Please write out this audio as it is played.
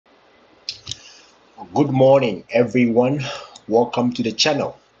Good morning everyone, welcome to the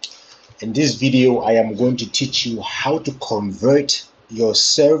channel. In this video I am going to teach you how to convert your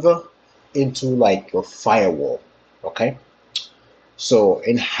server into like your firewall. Okay, so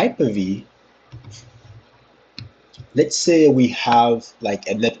in Hyper-V, let's say we have like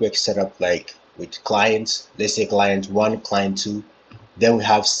a network setup like with clients. Let's say client 1, client 2, then we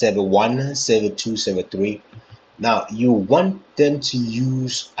have server 1, server 2, server 3. Now you want them to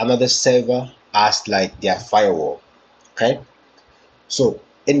use another server as like their firewall. Okay, so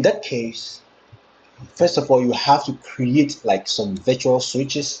in that case, first of all, you have to create like some virtual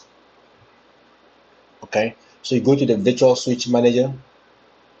switches. Okay, so you go to the virtual switch manager.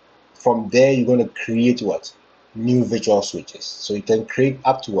 From there, you're going to create what? New virtual switches. So you can create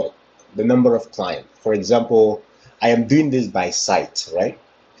up to what? The number of clients. For example, I am doing this by site, right?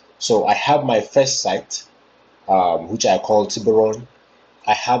 So I have my first site, which I call Tiburon.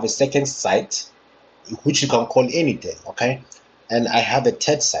 I have a second site, which you can call anything, okay? And I have a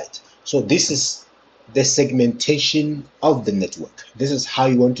third site. So this is the segmentation of the network. This is how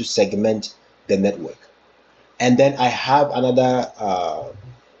you want to segment the network. And then I have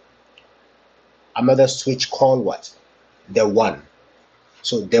another switch called what? The one.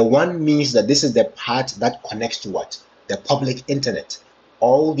 So the one means that this is the part that connects to what? The public internet.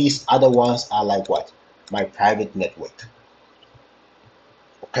 All these other ones are like what? My private network.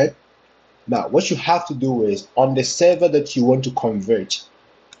 Okay? Now, what you have to do is on the server that you want to convert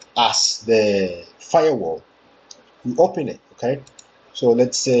as the firewall, you open it. Okay, so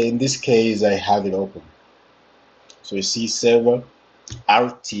let's say in this case I have it open. So you see server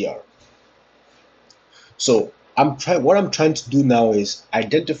RTR. So what I'm trying to do now is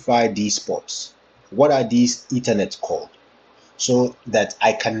identify these ports. What are these Ethernet called? So that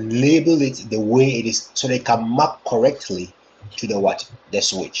I can label it the way it is, so they can map correctly to the what? The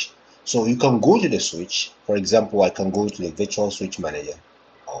switch. So you can go to the switch. For example, I can go to the virtual switch manager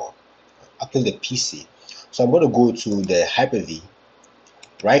or apply the PC. So I'm going to go to the Hyper-V,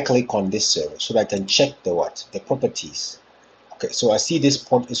 right click on this server so that I can check the what? The properties. Okay, so I see this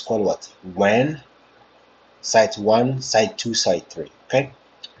port is called what? WAN, site 1, site 2, site 3. Okay,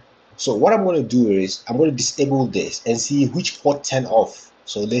 so what I'm going to do is I'm going to disable this and see which port turn off.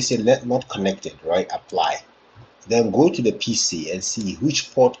 So they say let not connected, right? Apply. Then go to the PC and see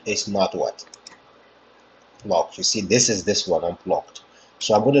which port is not what? Locked. You see, this one unblocked.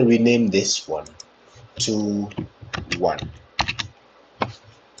 So I'm going to rename this one to 1.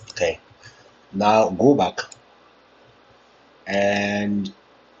 Okay, now go back and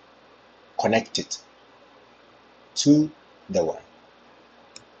connect it to the one.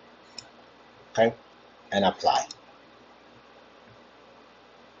 Okay, and apply.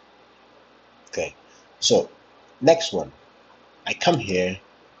 Okay, so next one, I come here,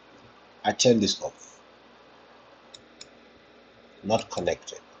 I turn this off, not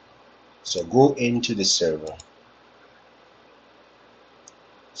connected. So go into the server.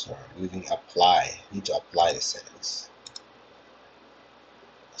 So using apply, need to apply the settings.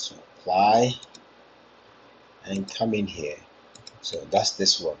 So apply and come in here. So that's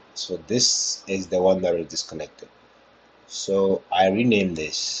this one. So this is the one that is disconnected. So I rename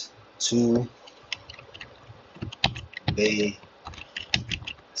this to the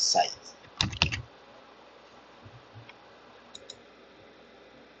site.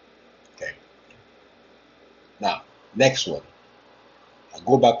 Okay. Now, next one. I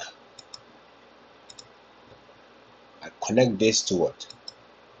go back. I connect this to what?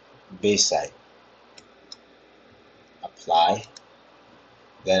 Base site. Apply.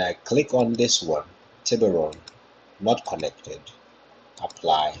 Then I click on this one, Tiburon, not connected.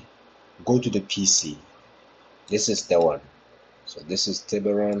 Apply. Go to the PC. This is the one. So this is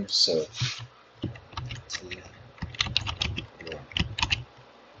Tiburon. So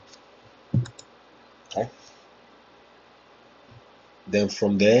okay. Then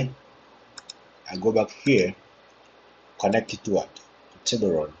from there, I go back here, connect it to what? To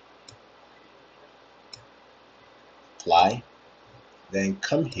Tiburon. Apply. Then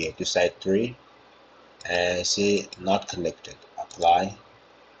come here to site 3 and say not connected. Apply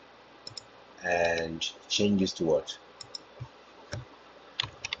and change this to what?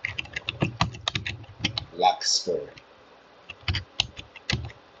 Larkspur.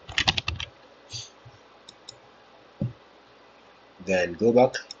 Then go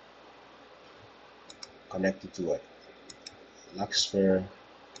back, connect it to what? Larkspur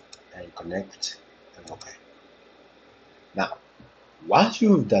and connect and okay. Now, once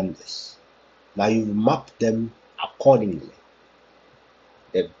you've done this, now you've mapped them accordingly.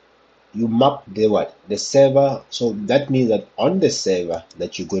 You map the what? The server. So that means that on the server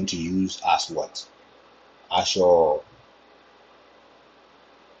that you're going to use as what? as your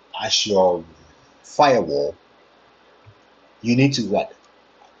firewall, you need to what?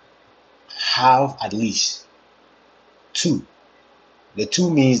 Have at least two. The two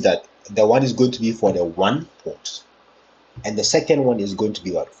means that the one is going to be for the one port, and the second one is going to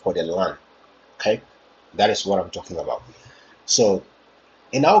be what? For the LAN. Okay, that is what I'm talking about. So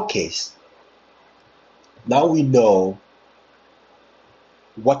in our case, now we know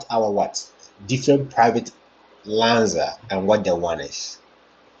what our different private LANs are and what the one is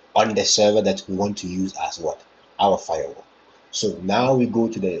on the server that we want to use as what? Our firewall. So now we go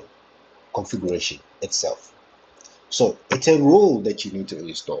to the configuration itself. So it's a role that you need to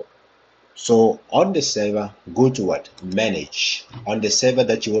install. So on the server, go to what? Manage. On the server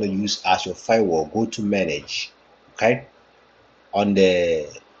that you want to use as your firewall, go to manage. Okay? On the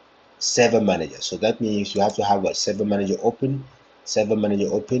server manager. So that means you have to have what? Server manager open. Server manager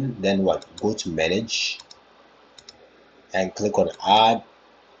open. Then what? Go to manage and click on add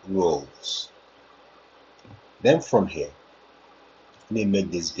roles. Then from here, let me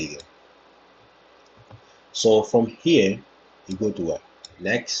make this bigger. So from here, you go to what?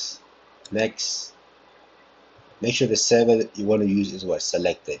 Next, next. Make sure the server that you want to use is what?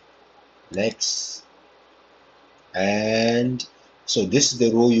 Selected. Next. And so this is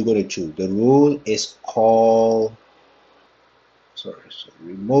the role you're going to choose. The role is called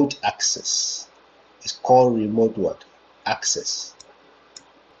remote access. It's called remote what? Access.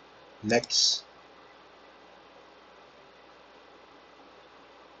 Next.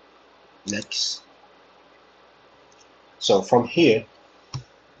 Next. So from here,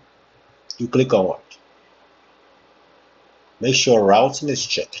 you click on what? Make sure routing is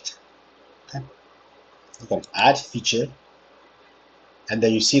checked. Okay. Click on add feature, and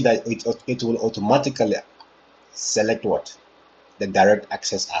then you see that it will automatically select what? The direct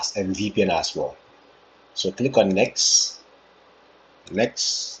access as and VPN as well. So click on next,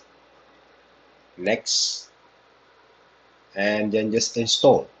 next, next, and then just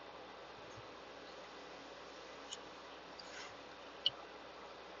install.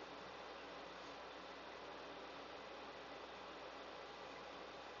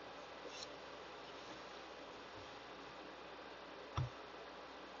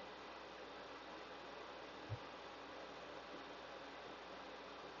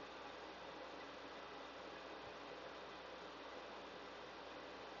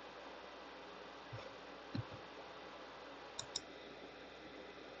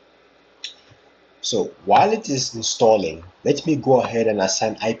 So while it is installing, let me go ahead and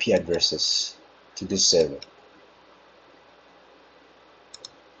assign IP addresses to this server.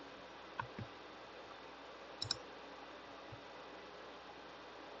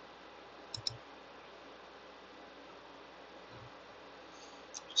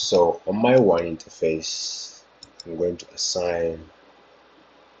 So on my WAN interface, I'm going to assign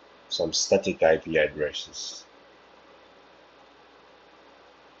some static IP addresses.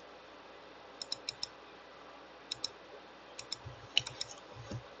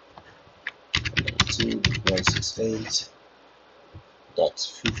 To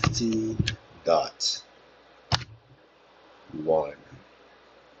 168.50.1.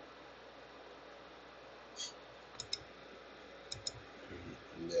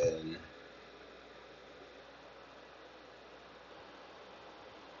 And then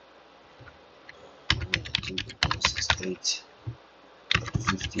to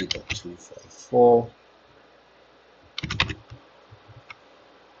 168.50.254.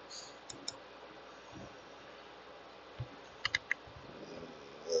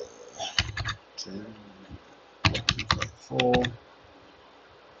 Four,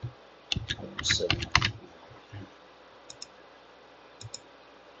 7.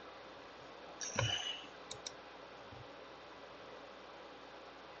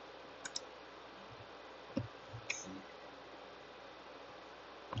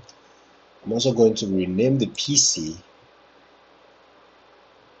 I'm also going to rename the PC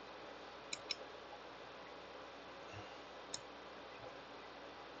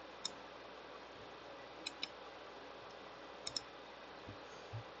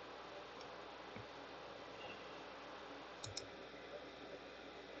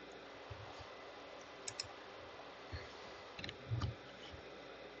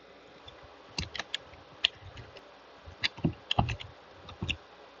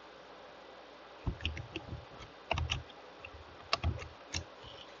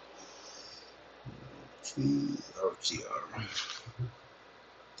VRTR.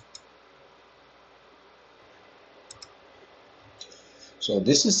 So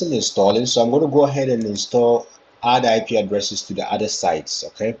this is still installing, so I'm going to go ahead and add IP addresses to the other sites.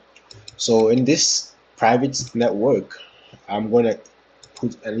 Okay, so in this private network, I'm going to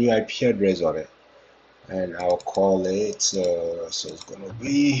put a new IP address on it, and I'll call it, so it's going to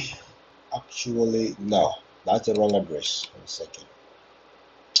be, actually, no, that's the wrong address. 1 second.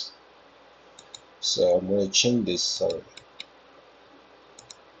 So I'm going to change this, sorry.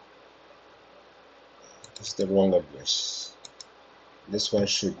 It's the wrong address. This one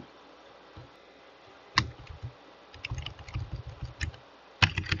should.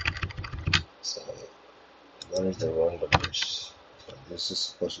 So that is the wrong address. So this is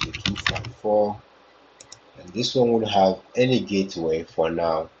supposed to be 254, and this one won't have any gateway for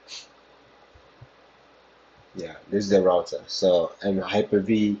now. Yeah, this is the router. So, and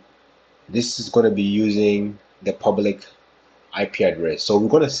Hyper-V, this is going to be using the public IP address. So we're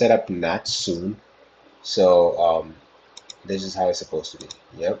going to set up NAT soon. So this is how it's supposed to be.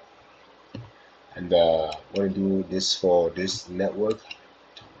 Yep. And we're going to do this for this network.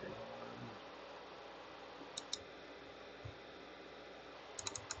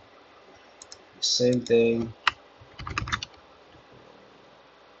 Same thing.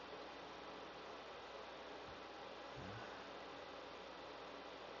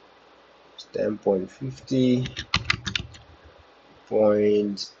 It's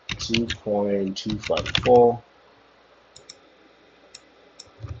 10.50.2.254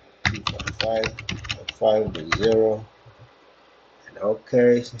 255.5.0, and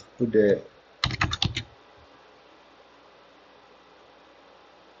okay, so put the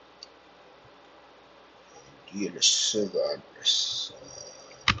server address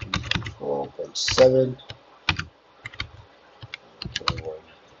 4.7.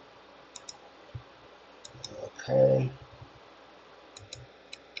 Okay,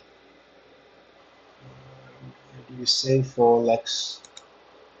 do the same for Lex.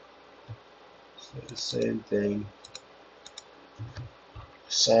 So the same thing.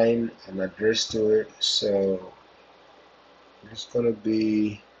 Assign an address to it. So it's gonna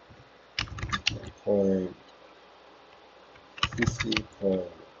be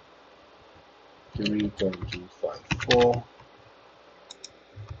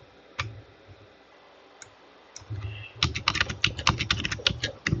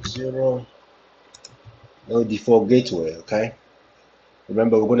No default gateway, okay?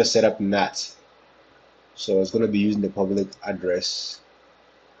 Remember, we're going to set up NAT. So it's going to be using the public address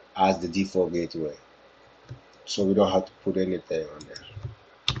as the default gateway. So we don't have to put anything on there.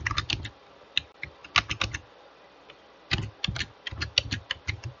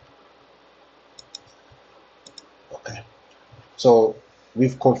 Okay. So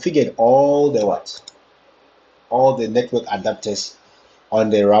we've configured all the what? All the network adapters on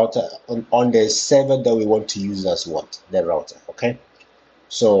the router, on the server that we want to use as what? The router, okay?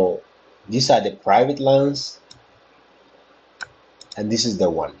 So these are the private LANs, and this is the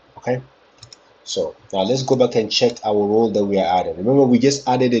one, okay? So now let's go back and check our role that we are adding. Remember, we just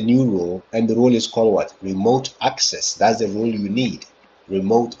added a new role, and the role is called what? Remote access. That's the role you need,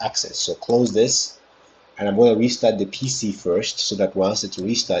 remote access. So close this, and I'm going to restart the PC first, so that once it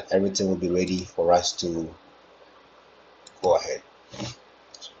restarts, everything will be ready for us to go ahead. So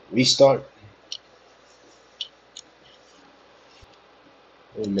restart.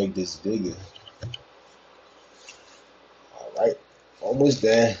 Let me make this bigger. All right, almost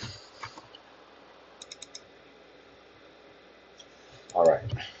there. All right.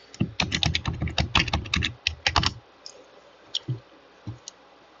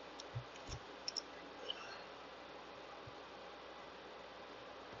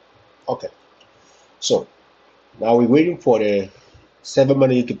 Okay. So now we're waiting for the server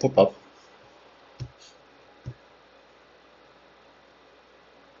manager to pop up.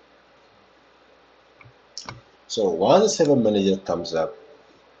 So once the server manager comes up,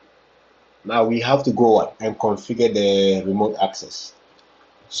 now we have to go and configure the remote access.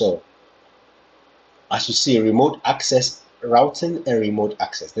 So as you see, remote access routing and remote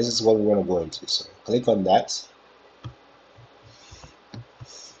access. This is what we want to go into. So click on that.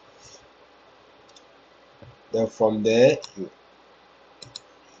 Then from there, you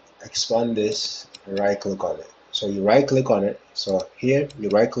expand this, right click on it. So you right click on it. So here you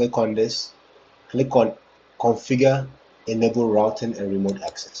right click on this, click on configure enable routing and remote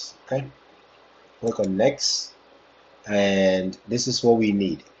access. Okay, click on next, and this is what we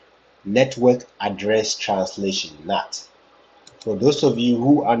need: network address translation, NAT. For those of you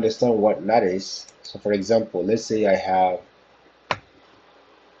who understand what NAT is, so for example, let's say I have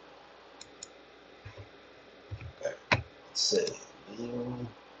say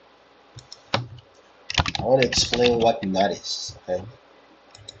I want to explain what NAT is. Okay,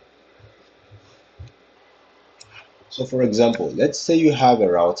 so for example, let's say you have a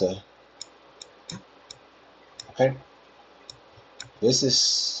router Okay, this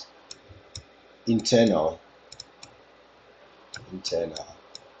is internal,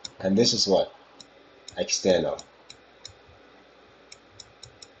 and this is what? External.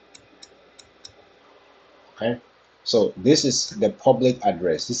 Okay, so this is the public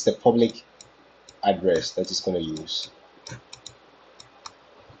address. This is the public address that is going to use,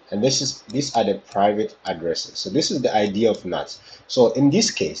 and these are the private addresses. So this is the idea of NAT. So in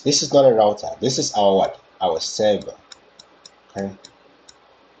this case, this is not a router. This is our what? Our server. Okay,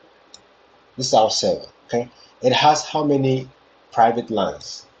 this is our server. Okay, it has how many private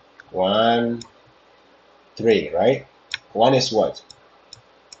LANs? 1, 3, right? One is what?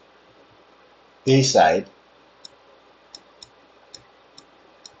 Bayside.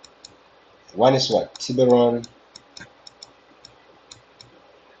 One is what? Tiburon.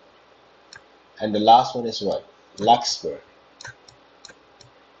 And the last one is what? Larkspur.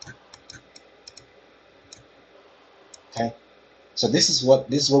 Okay, so this is what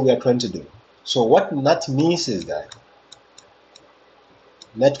we are trying to do. So what NAT means is that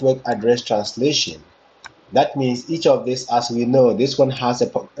network address translation. That means each of this, as we know, this one has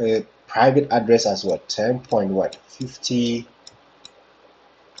a private address as what? 10 point what? 50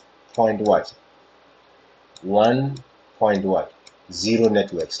 point what? 1 point what? 0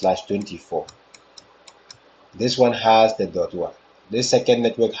 network slash 24. This one has the dot what? This second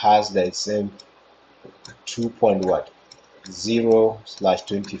network has the same 2 point what? 0 slash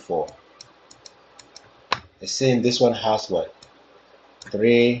 24. The same, this one has what?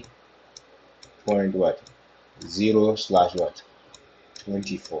 3 point what? 0 slash what?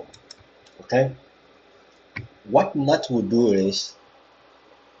 24. Okay, what NAT will do is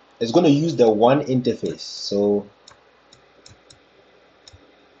it's going to use the one interface. So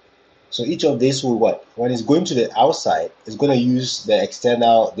each of these will what? When it's going to the outside, it's going to use the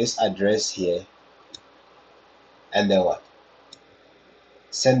external, this address here, and then what?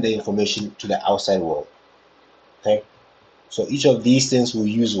 Send the information to the outside world. Okay, so each of these things will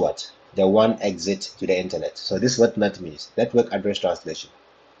use what? The one exit to the internet. So this is what NAT means, network address translation.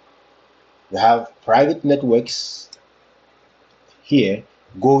 We have private networks here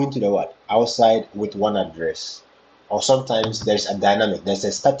going to the what? Outside with one address. Or sometimes there's a dynamic, there's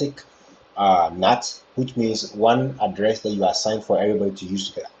a static NAT, which means one address that you assign for everybody to use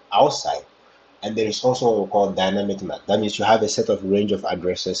to the outside. And there is also what we call dynamic NAT. That means you have a set of range of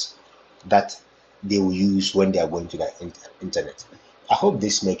addresses that they will use when they are going to the internet. I hope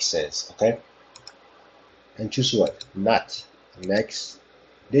this makes sense. Okay, and choose what? NAT. Next.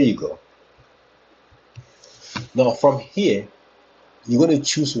 There you go. Now from here, you're going to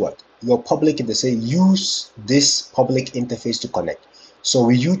choose what? Your public interface. Use this public interface to connect. So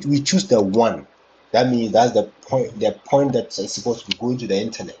we choose the one. That means that's the point that is supposed to be going to the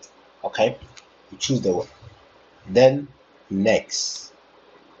internet. Okay, you choose the one. Then next.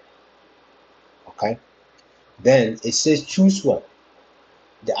 Okay, then it says choose what?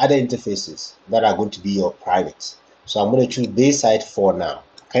 The other interfaces that are going to be your private. So I'm going to choose Bayside for now.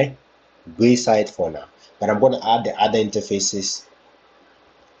 Okay, Bayside for now, but I'm going to add the other interfaces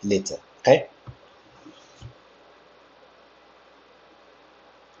later. Okay,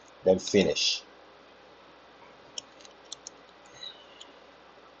 then finish.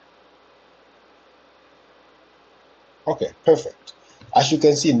 Okay, perfect. As you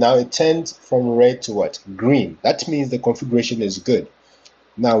can see now, it turned from red to what? Green. That means the configuration is good.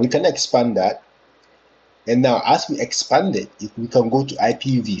 Now we can expand that, and now as we expand it, we can go to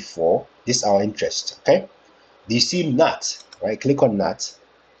IPv4. This is our interest. Okay, do you see NAT? Right, click on NAT,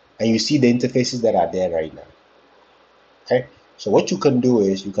 and you see the interfaces that are there right now. Okay, so what you can do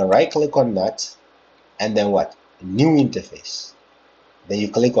is you can right click on NAT, and then what? New interface. Then you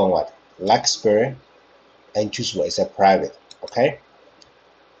click on what? Larkspur, and choose what is a private. Okay,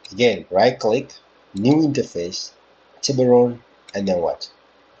 again right click, new interface, Tiburon, and then what?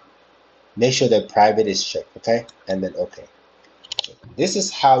 Make sure that private is checked. Okay, and then okay. So this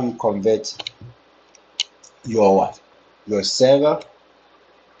is how you convert your what? Your server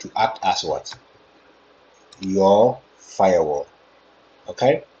to act as what? Your firewall.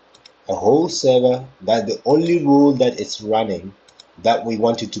 Okay, a whole server that the only role that it's running that we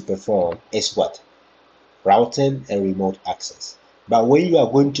want it to perform is what? Routing and remote access. But when you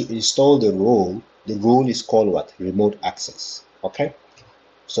are going to install the role is called what? Remote access. Okay,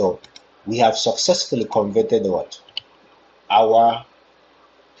 so we have successfully converted what? Our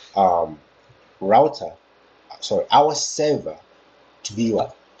our server to be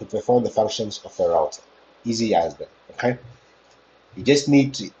what? To perform the functions of a router. Easy as that. Okay, you just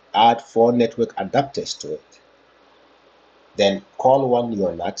need to add 4 network adapters to it, then call one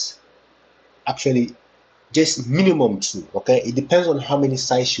your NAT. Actually, just minimum 2. Okay, it depends on how many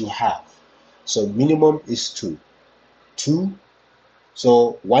sites you have. So minimum is 2.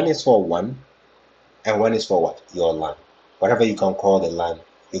 So one is for one, and one is for what? Your LAN. Whatever you can call the LAN,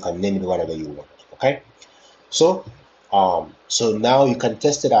 you can name it whatever you want. Okay. So so now you can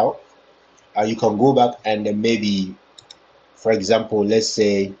test it out. You can go back and then maybe, for example, let's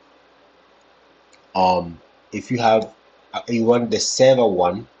say if you have you want the server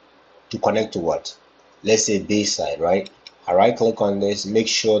one to connect to what? Let's say Bayside, right? I right click on this, make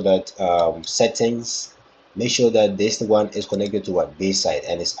sure that settings, make sure that this one is connected to what? Bayside,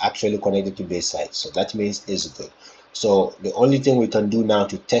 and it's actually connected to Bayside. So that means it's good. So the only thing we can do now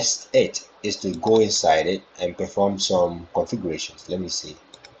to test it is to go inside it and perform some configurations. Let me see.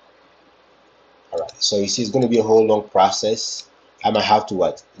 All right, so you see it's going to be a whole long process. I might have to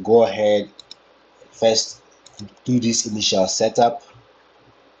what? Go ahead first, do this initial setup,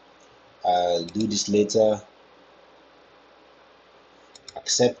 do this later,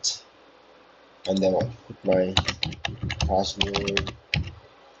 accept, and then I'll put my password.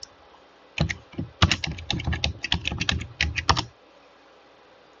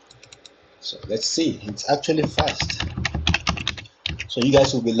 So let's see, it's actually fast. So you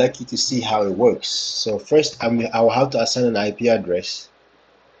guys will be lucky to see how it works. So first I will have to assign an IP address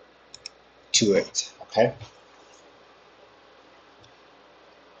to it. Okay,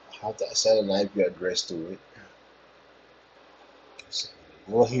 I have to assign an IP address to it. So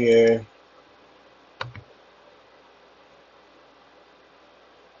go here,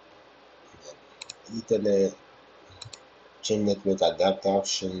 Ethernet, chain network adapt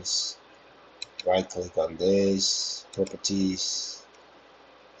options, right click on this, properties,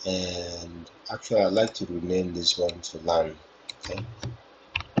 and actually I'd like to rename this one to LAN. Okay,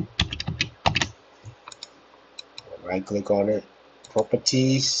 right click on it,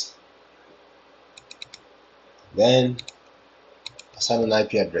 properties, then assign an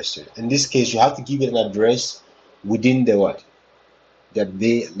IP address to it. In this case, you have to give it an address within the what? The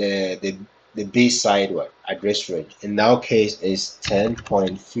Bayside what? Address range. In our case is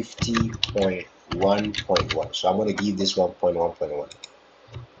 10.50.1.1. So I'm going to give this 1.1.1.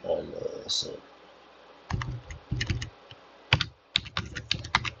 And so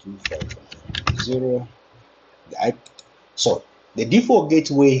 2.5.0. So the default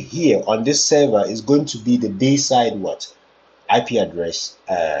gateway here on this server is going to be the Bayside what? IP address.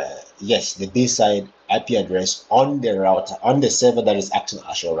 Yes, the Bayside IP address on the router, on the server that is acting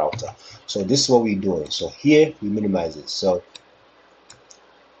as your router. So this is what we're doing. So here we minimize it. So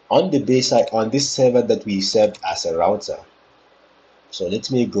on the Bayside, on this server that we served as a router. So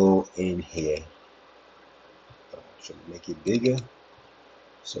let me go in here. Should make it bigger.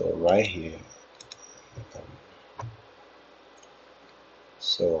 So right here.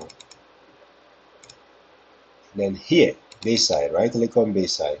 So then here, Bayside, right click on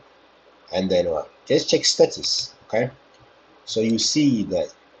Bayside, and then what? Just check status. Okay. So you see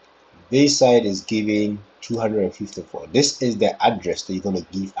that Bayside is giving 254. This is the address that you're going to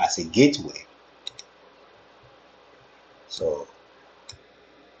give as a gateway. So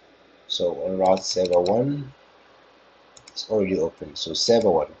on route server 1, it's already open. So server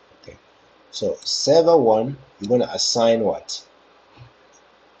 1. Okay. So server 1, you're going to assign what?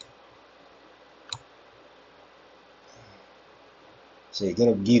 So you're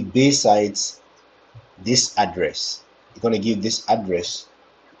going to give Baysides this address. You're going to give this address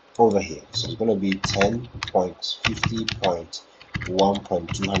over here. So it's going to be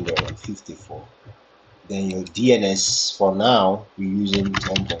 10.50.1.254. Then your DNS for now we're using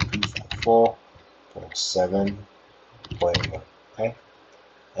 10.254.7.1. okay,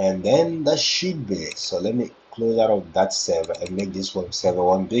 and then that should be it. So let me close out of that server and make this one server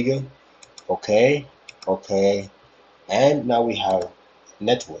 1 bigger. Okay, and now we have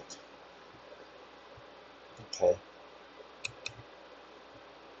network. Okay,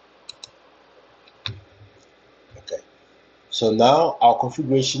 so now our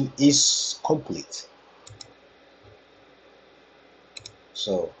configuration is complete.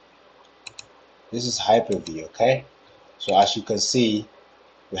 So this is Hyper-V. Okay, so as you can see,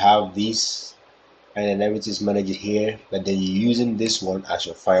 we have this, and then everything is managed here, but then you're using this one as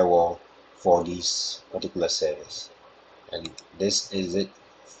your firewall for this particular service. And this is it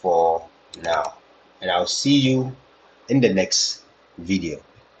for now, and I'll see you in the next video.